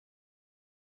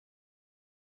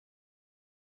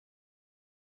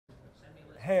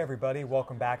Hey everybody,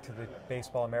 welcome back to the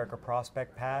Baseball America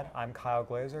Prospect Pad. I'm Kyle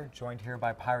Glaser, joined here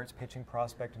by Pirates pitching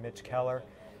prospect Mitch Keller.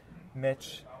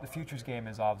 Mitch, the Futures game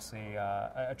is obviously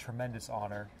a tremendous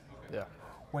honor. Yeah.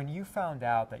 When you found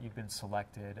out that you'd been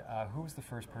selected, who was the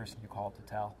first person you called to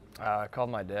tell? I called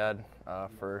my dad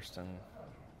first, and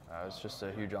it was just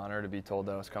a huge honor to be told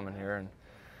that I was coming here, and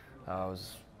I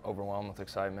was overwhelmed with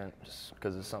excitement just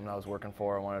because it's something I was working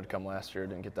for. I wanted to come last year,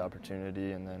 didn't get the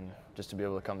opportunity, and then just to be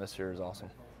able to come this year is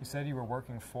awesome. You said you were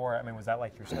working for it. I mean, was that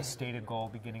like your stated goal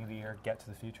beginning of the year, get to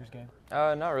the Futures game?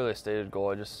 Not really a stated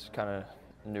goal. I just kind of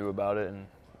knew about it, and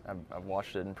I've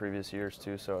watched it in previous years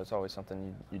too, so it's always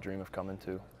something you dream of coming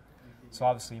to. So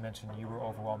obviously you mentioned you were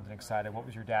overwhelmed and excited. What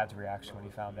was your dad's reaction when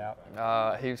he found out?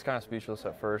 He was kind of speechless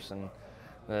at first, and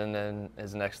then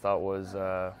his next thought was,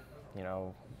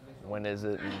 when is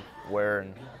it and where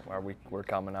and we're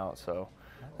coming out, so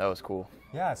that was cool.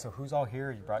 Yeah, so who's all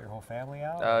here? You brought your whole family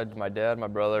out? My dad, my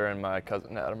brother, and my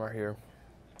cousin Adam are here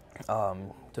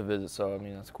to visit, so I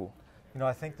mean, that's cool. You know,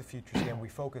 I think the Futures game, we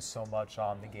focus so much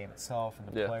on the game itself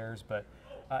and the players, but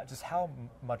just how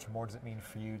much more does it mean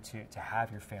for you to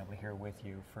have your family here with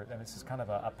you? This is kind of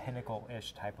a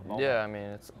pinnacle-ish type of moment. Yeah, I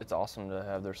mean, it's awesome to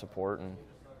have their support and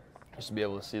just to be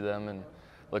able to see them and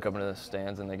look up into the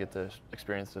stands and they get to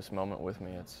experience this moment with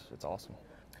me. It's awesome.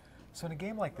 So in a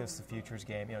game like this, the Futures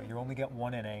game, you only get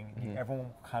one inning. Everyone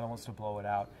kind of wants to blow it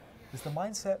out. Is the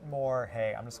mindset more,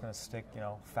 hey, I'm just going to stick,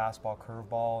 fastball,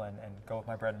 curveball, and go with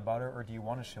my bread and butter, or do you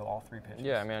want to show all three pitches?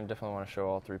 Yeah, I mean, I definitely want to show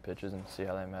all three pitches and see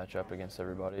how they match up against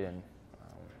everybody. And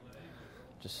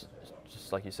just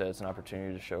like you said, it's an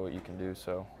opportunity to show what you can do,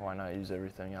 so why not use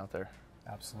everything out there?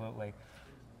 Absolutely.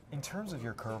 In terms of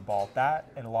your curveball,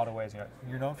 that in a lot of ways,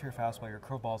 you're known for your fastball. Your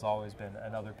curveball's always been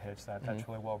another pitch that's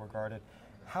really well regarded.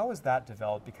 How has that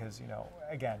developed? Because,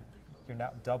 again, you're now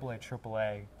AA,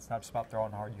 AAA. It's not just about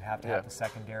throwing hard. You have to have the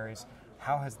secondaries.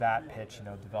 How has that pitch,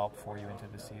 developed for you into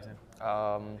the season?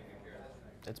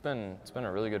 It's been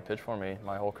a really good pitch for me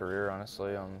my whole career,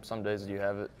 honestly. Some days you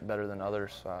have it better than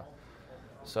others.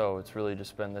 So it's really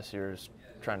just been this year's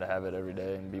trying to have it every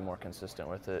day and be more consistent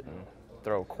with it and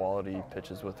throw quality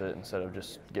pitches with it instead of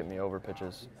just get me over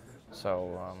pitches.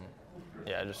 So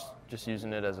just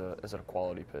using it as a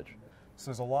quality pitch. So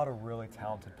there's a lot of really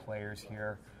talented players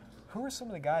here. Who are some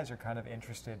of the guys you're kind of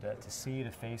interested to see,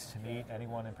 to face, to meet?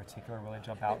 Anyone in particular really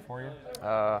jump out for you?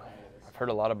 I've heard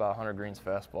a lot about Hunter Green's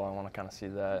fastball. I want to kind of see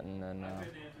that, and then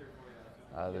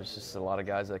there's just a lot of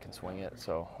guys that can swing it.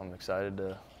 So I'm excited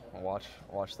to watch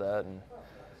that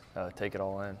and take it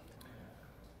all in.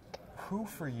 Who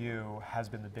for you has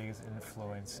been the biggest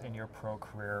influence in your pro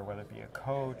career, whether it be a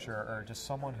coach or just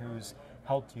someone who's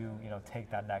helped you, take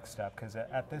that next step? Because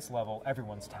at this level,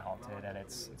 everyone's talented, and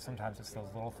sometimes it's those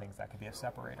little things that could be a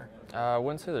separator. I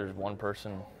wouldn't say there's one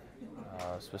person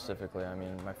specifically. I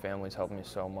mean, my family's helped me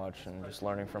so much, and just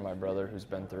learning from my brother who's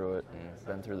been through it and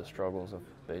been through the struggles of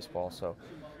baseball. So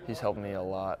he's helped me a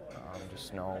lot,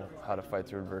 just know how to fight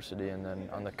through adversity. And then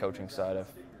on the coaching side,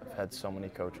 I've had so many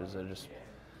coaches that just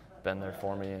been there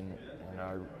for me and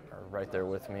are right there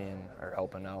with me and are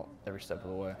helping out every step of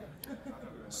the way.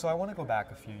 So I want to go back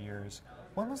a few years.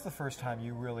 When was the first time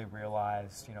you really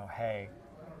realized, hey,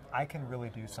 I can really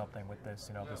do something with this,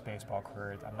 this baseball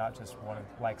career? I'm not just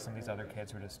like some of these other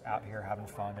kids who are just out here having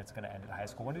fun. It's going to end at high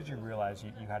school. When did you realize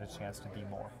you had a chance to be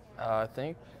more? I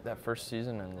think that first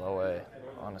season in low A,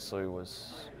 honestly,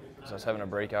 was I was having a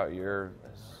breakout year,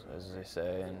 as they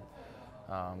say, and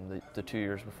the 2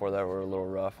 years before that were a little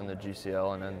rough in the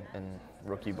GCL and then in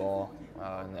rookie ball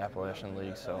in the Appalachian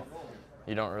League. So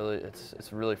you don't really,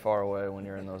 it's really far away when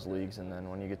you're in those leagues, and then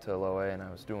when you get to low A, and I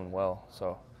was doing well.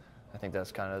 So I think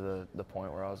that's kind of the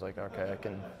point where I was like, okay, I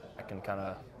can kind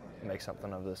of make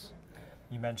something of this.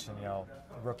 You mentioned,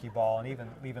 rookie ball and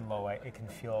even low A, it can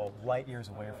feel light years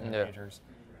away from the majors.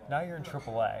 Now you're in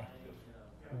AAA.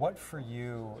 What for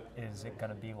you is it going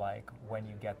to be like when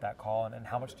you get that call, and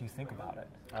how much do you think about it?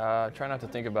 I try not to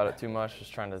think about it too much,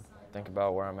 just trying to think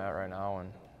about where I'm at right now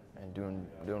and doing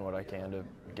what I can to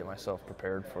get myself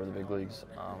prepared for the big leagues.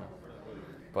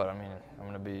 But I mean, I'm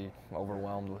going to be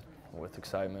overwhelmed with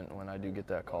excitement when I do get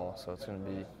that call, so it's going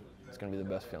to be the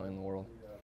best feeling in the world.